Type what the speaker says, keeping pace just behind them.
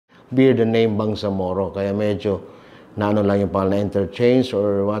bear the name Bangsamoro. Kaya medyo naano lang yung pangalan na interchange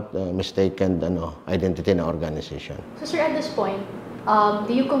or what, mistaken identity na organization. So sir, at this point,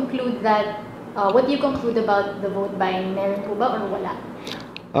 do you conclude that, what do you conclude about the vote buying? Meron po ba or wala?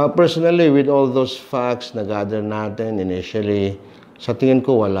 Personally, with all those facts na gather natin initially, sa tingin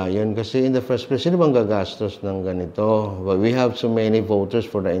ko wala yun. Kasi in the first place, sino bang gagastos ng ganito? Well, we have so many voters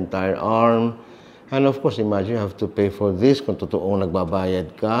for the entire ARM. And of course, imagine you have to pay for this kung totoong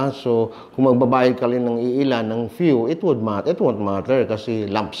nagbabayad ka. So, kung magbabayad ka rin ng iilan, ng few, it won't matter kasi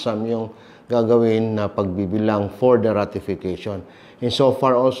lump sum yung gagawin na pagbibilang for the ratification. And so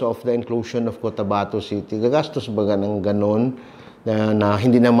far also of the inclusion of Cotabato City, gagastos ba ng ganun na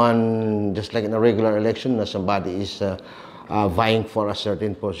hindi naman just like in a regular election na somebody is vying for a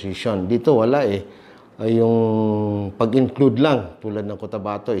certain position. Dito wala eh. Yung pag-include lang tulad ng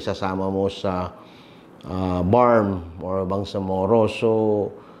Cotabato, isasama mo sa BARMM or Bangsamoro. So,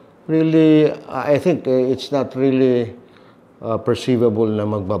 really, I think it's not really perceivable na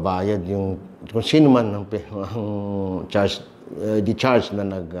magbabayad yung kung sino man ang charge na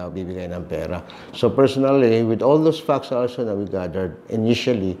nagbibigay ng pera. So, personally, with all those facts also na we gathered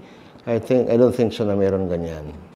initially, I don't think so na meron ganyan.